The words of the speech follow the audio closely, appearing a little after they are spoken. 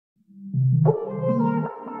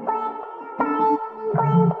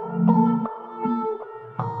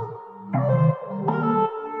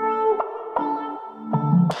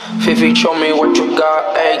Fifi, show me what you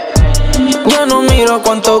got, ey. Yo no miro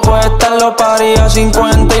cuánto cuesta, los paris a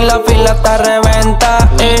 50 y la fila está reventa,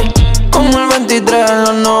 Como el 23 en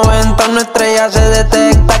los 90, una estrella se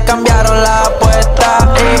detecta, cambiaron la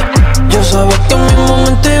apuesta, Yo sabía que mi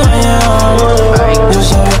momento iba a llegar, yo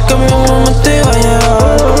sabía que mi momento iba a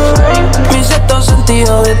llegar. Mi sexto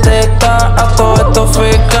sentido detecta, a todo esto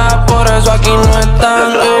fica, por eso aquí no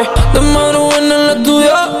están, De madrugada en el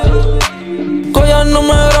estudio, Coya no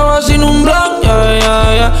me graba sin un blog,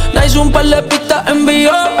 Nice un par de pistas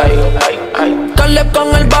envió, Caleb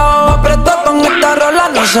con el bajo apretó, con esta rola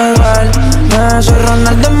no se duerme. Soy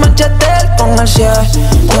Ronaldo en Manchester con el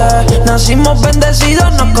 7, Nacimos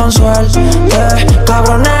bendecidos, nos con suerte,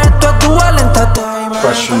 Cabrones, esto es tu entertainment.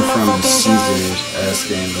 Question from Seagrist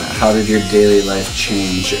asking, how did your daily life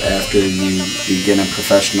change after you begin a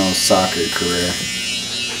professional soccer career?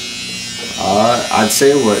 I'd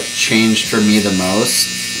say what changed for me the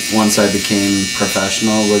most once I became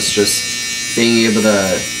professional was just being able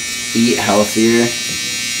to eat healthier,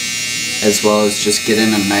 as well as just get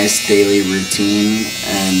in a nice daily routine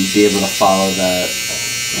and be able to follow that.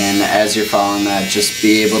 And as you're following that, just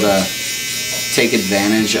be able to take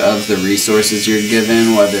advantage of the resources you're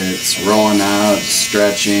given, whether it's rolling out,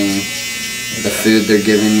 stretching, the food they're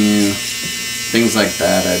giving you, things like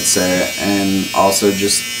that, I'd say. And also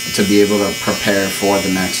just to be able to prepare for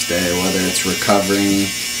the next day, whether it's recovering,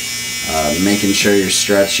 making sure you're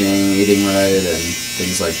stretching, eating right, and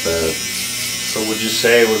things like that. So would you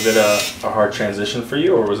say, was it a hard transition for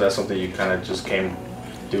you, or was that something you kind of just came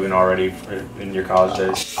doing already in your college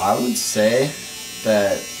days? I would say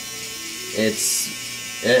that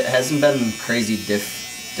it hasn't been crazy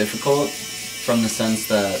difficult, from the sense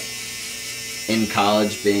that in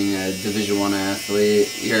college, being a Division I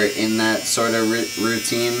athlete, you're in that sort of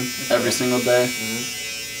routine every single day.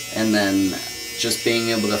 And then just being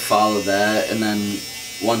able to follow that, and then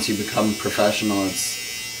once you become professional, it's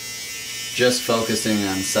just focusing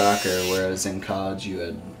on soccer, whereas in college you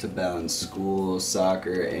had to balance school,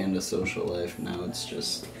 soccer, and a social life. Now it's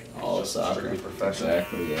just all just soccer.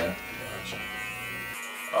 Exactly, yeah.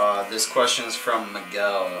 This question is from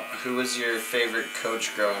Miguel. Who was your favorite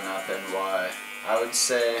coach growing up and why? I would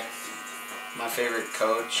say my favorite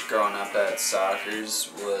coach growing up at Sockers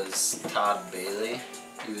was Todd Bailey.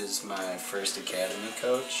 He was my first academy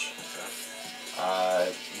coach.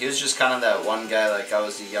 He was just kind of that one guy, like I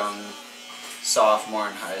was a young sophomore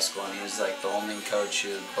in high school, and he was like the only coach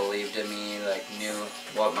who believed in me, like knew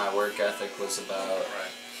what my work ethic was about,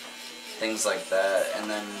 things like that. And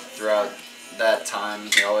then throughout that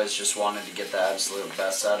time, he always just wanted to get the absolute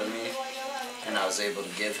best out of me, and I was able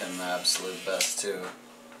to give him the absolute best too,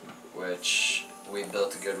 which we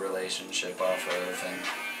built a good relationship off of, and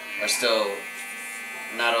are still.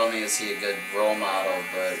 Not only is he a good role model,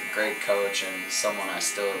 but great coach and someone I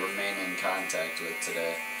still remain in contact with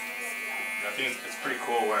today. I think it's pretty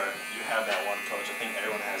cool where you have that one coach. I think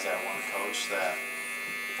everyone has that one coach that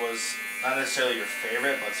was not necessarily your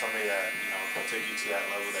favorite, but somebody that, you know, took you to that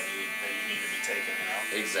level that you need to be taken, you know?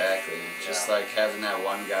 Exactly. Just like having that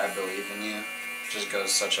one guy believe in you just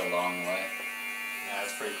goes such a long way. Yeah,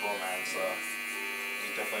 that's pretty cool, man. So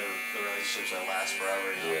definitely the relationships that last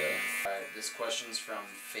forever, you know? Yeah. Alright, this question's from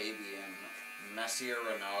Fabian. Messi or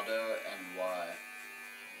Ronaldo, and why?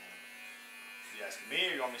 You asking me,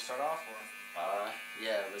 or you want me to start off? Or?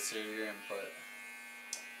 Yeah, let's hear your input.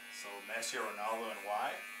 So, Messi or Ronaldo, and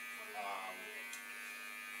why?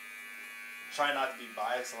 Try not to be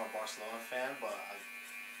biased. I'm a Barcelona fan, but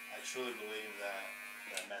I truly believe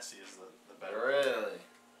that Messi is the better player. Really?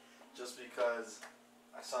 Just because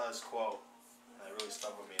I saw this quote, and it really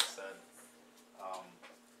stuck with me. It said,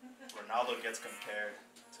 Ronaldo gets compared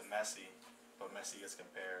to Messi, but Messi gets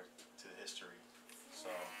compared to history. So,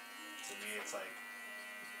 to me, it's like,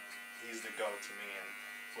 he's the GOAT to me,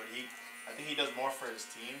 and I think he does more for his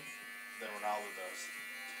team than Ronaldo does,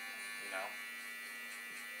 you know?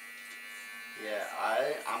 Yeah,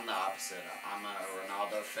 I'm the opposite. I'm a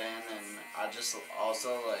Ronaldo fan, and I just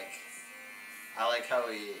also I like how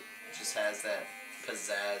he just has that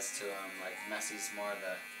pizzazz to him. Like, Messi's more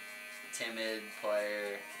the timid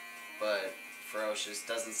player, but ferocious,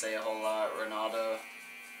 doesn't say a whole lot. Ronaldo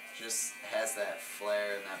just has that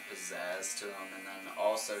flair and that pizzazz to him, and then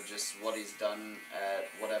also just what he's done at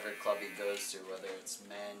whatever club he goes to, whether it's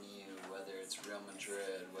Man U, whether it's Real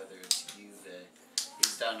Madrid, whether it's Juve.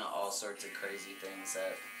 He's done all sorts of crazy things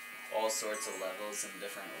at all sorts of levels in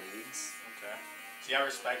different leagues. Okay. See, I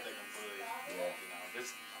respect it completely. Yeah.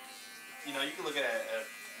 You know, you can look at it at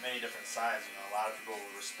many different sides. You know, a lot of people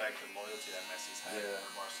will respect the loyalty that Messi's had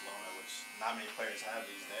for Barcelona, which not many players have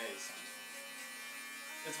these days.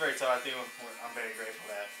 And It's very tough. I think I'm very grateful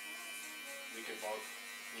that we could both,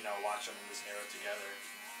 watch them in this era together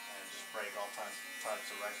and just break all types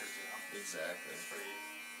of records. Exactly. It's pretty.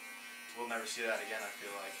 We'll never see that again. I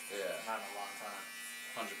feel like. Yeah. Not in a long time.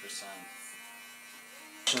 100%.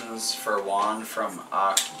 Questions for Juan from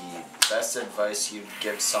Aki. Best advice you'd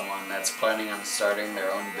give someone that's planning on starting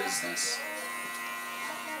their own business?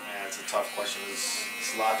 Man, it's a tough question.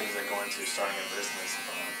 There's a lot of things that go into starting a business.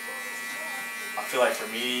 I feel like for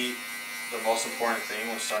me, the most important thing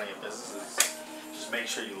when starting a business is just make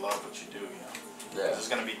sure you love what you do. Yeah. There's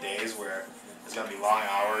going to be days where it's going to be long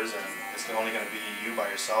hours and it's only going to be you by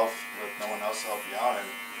yourself with no one else to help you out, and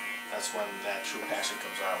that's when that true passion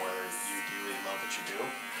comes out, whether you really love what you do.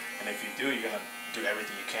 And if you do, you're going to do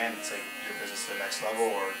everything you can to take your business to the next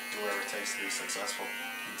level or do whatever it takes to be successful.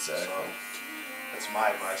 Exactly. So that's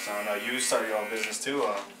my advice. I don't know, you started your own business too,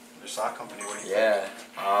 your sock company. What do you think?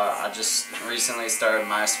 I just recently started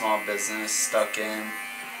my small business, Stuck In.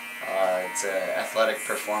 It's an athletic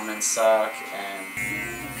performance sock, and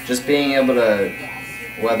just being able to,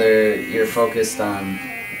 whether you're focused on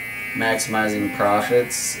maximizing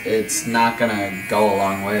profits, it's not gonna go a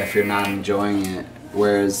long way if you're not enjoying it.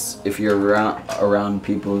 Whereas if you're around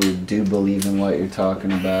people who do believe in what you're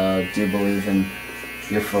talking about, do believe in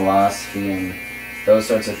your philosophy and those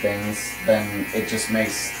sorts of things, then it just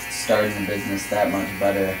makes starting a business that much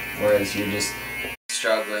better. Whereas you're just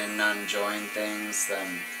struggling, not enjoying things,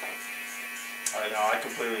 then I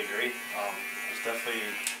completely agree.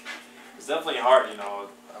 It's definitely hard.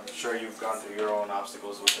 I'm sure you've gone through your own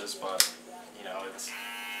obstacles with this, but it's,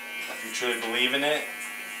 if you truly believe in it,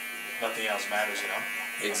 nothing else matters.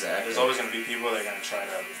 Exactly. There's always going to be people that are going to try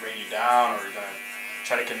to bring you down or going to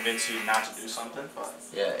try to convince you not to do something. But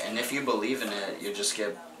yeah, and if you believe in it, you just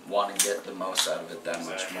want to get the most out of it that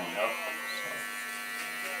much more. Yep.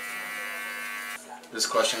 This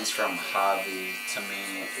question's from Javi to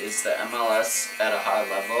me. Is the MLS at a high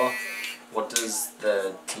level? What does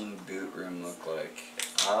the team boot room look like?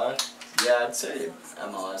 Yeah, I'd say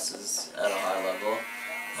MLS is at a high level.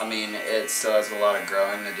 I mean, it still has a lot of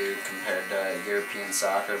growing to do compared to European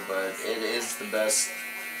soccer, but it is the best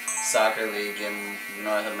soccer league in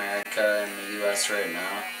North America and the U.S. right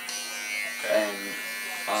now. Okay. And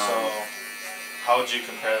so, how would you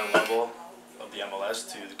compare the level of the MLS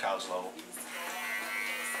to the college level?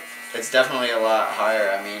 It's definitely a lot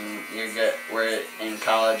higher. I mean, where in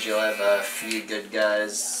college you'll have a few good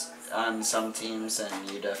guys on some teams, and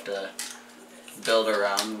you'd have to build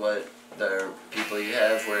around what the people you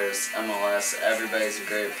have. Whereas MLS, everybody's a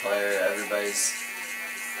great player, everybody's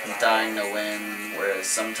dying to win. Whereas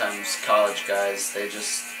sometimes college guys, they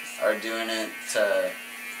just are doing it to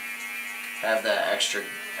have that extra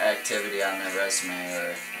activity on their resume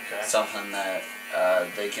or something that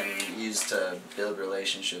they can use to build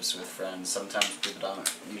relationships with friends. Sometimes people don't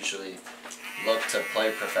usually look to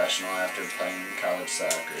play professional after playing college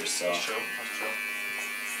soccer. So. That's true. That's true.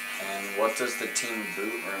 And what does the team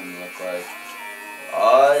boot room look like?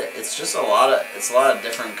 It's just a lot of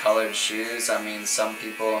different colored shoes. I mean, some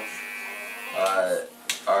people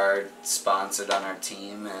are sponsored on our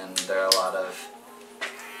team, and there are a lot of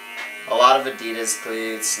Adidas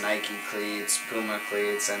cleats, Nike cleats, Puma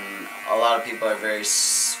cleats, and a lot of people are very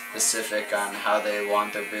specific on how they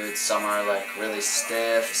want their boots. Some are like really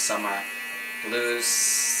stiff, some are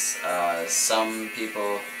loose, some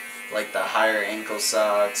people like the higher ankle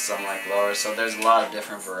socks, some like lower, so there's a lot of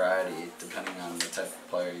different variety depending on the type of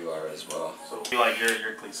player you are as well. So you like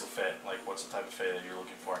your cleats to fit? Like, what's the type of fit that you're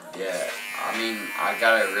looking for? Yeah, I mean, I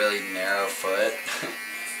got a really narrow foot.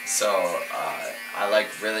 So I like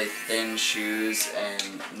really thin shoes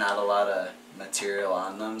and not a lot of material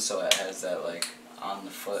on them, so it has that like on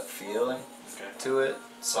the foot feeling to it.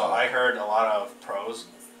 So I heard a lot of pros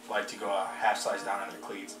like to go a half size down on their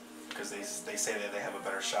cleats because they say that they have a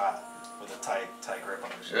better shot with a tight grip on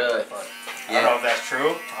their shoes. Really? But I don't know if that's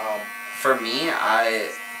true. For me, I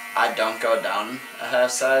don't go down a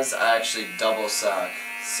half size. I actually double sock,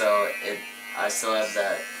 so I still have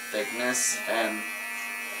that thickness, and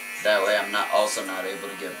that way I'm also not able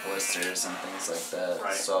to get blisters and things like that.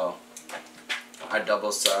 Right. So I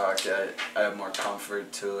double sock, I have more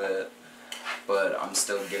comfort to it, but I'm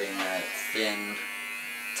still getting that thin,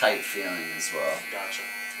 tight feeling as well. Gotcha.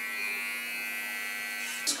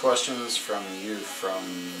 This question is from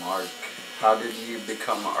Mark. How did you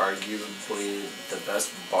become arguably the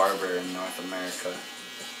best barber in North America?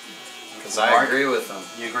 Because I agree with him.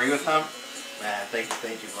 You agree with him? Man, thank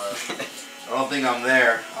you, bud. I don't think I'm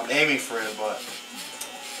there. I'm aiming for it, but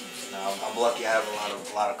I'm lucky. I have a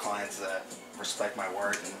lot of clients that respect my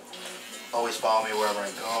work and always follow me wherever I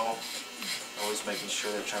go. always making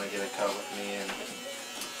sure they're trying to get a cut with me, and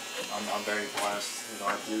I'm very blessed. You know,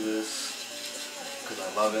 I do this because I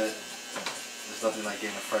love it. There's nothing like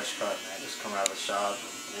getting a fresh cut, man. Just come out of the shop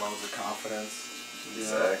with loads of confidence.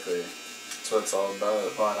 Exactly. That's what it's all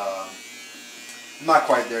about. But I'm not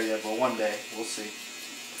quite there yet, but one day we'll see.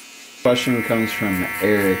 Question comes from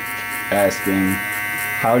Eric asking,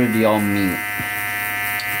 how did y'all meet?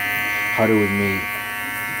 How do we meet?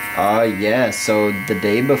 Yeah, so the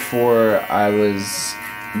day before I was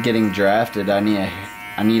getting drafted, I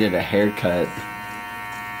needed a haircut,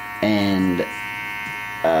 and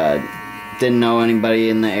didn't know anybody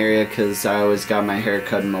in the area because I always got my hair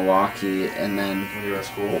cut in Milwaukee. And then When you were at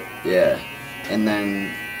school? yeah, and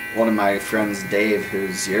then one of my friends, Dave,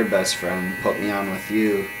 who's your best friend, put me on with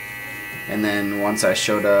you. And then once I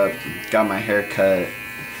showed up, got my hair cut,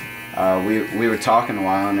 we were talking a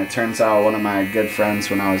while, and it turns out one of my good friends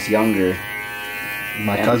when I was younger,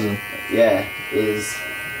 My cousin. yeah, is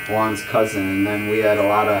Juan's cousin. And then we had a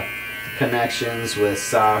lot of connections with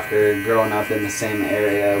soccer, growing up in the same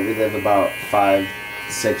area. We live about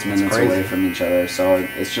 5-6 minutes crazy. away from each other, so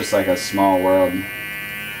it's just like a small world.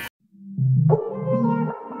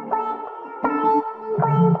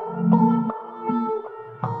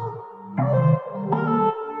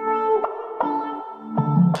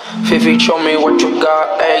 Fifi, show me what you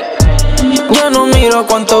got, ey. Ya no miro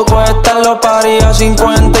cuánto cuesta, los paris a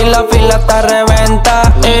 50 y la fila está a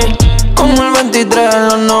reventa, ey. Como el 23 en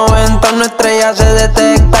los 90, una estrella se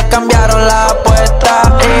detecta, cambiaron la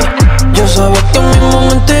apuesta, ey. Yo sabía que mi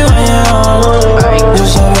momento iba a llegar, yo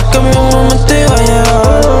sabía que mi momento iba a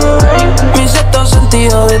llegar. Mi sexto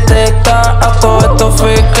sentido detecta, a todo esto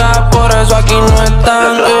fica, por eso aquí no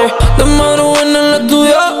están, ey. De madrugada en el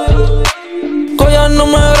estudio, Koya no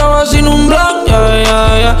me graba sin un blog,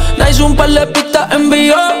 Le hice un par de pistas en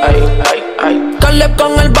vivo, Caleb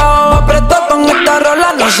con el bajo apretó, con esta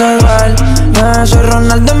rola no se duerme. Soy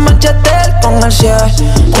Ronaldo en Manchester con el 7.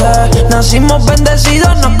 Nacimos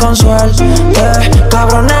bendecidos, no con suerte.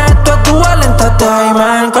 Cabrones, esto es tu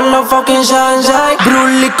entertainment con los fucking sensei.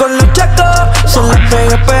 Bruce Lee con los chacos, se les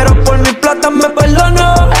pegué pero por mi plata me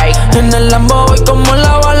perdono. En el Lambo voy como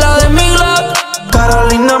la bala de mi Glock.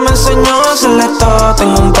 Carolina me enseñó a hacerle todo,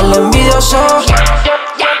 tengo un par de envidiosos.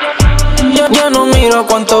 Ya no miro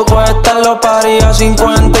cuánto cuesta, los paris a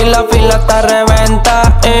 50 y la fila está a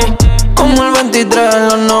reventa, Como el 23 en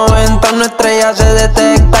los 90, una estrella se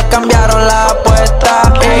detecta, cambiaron la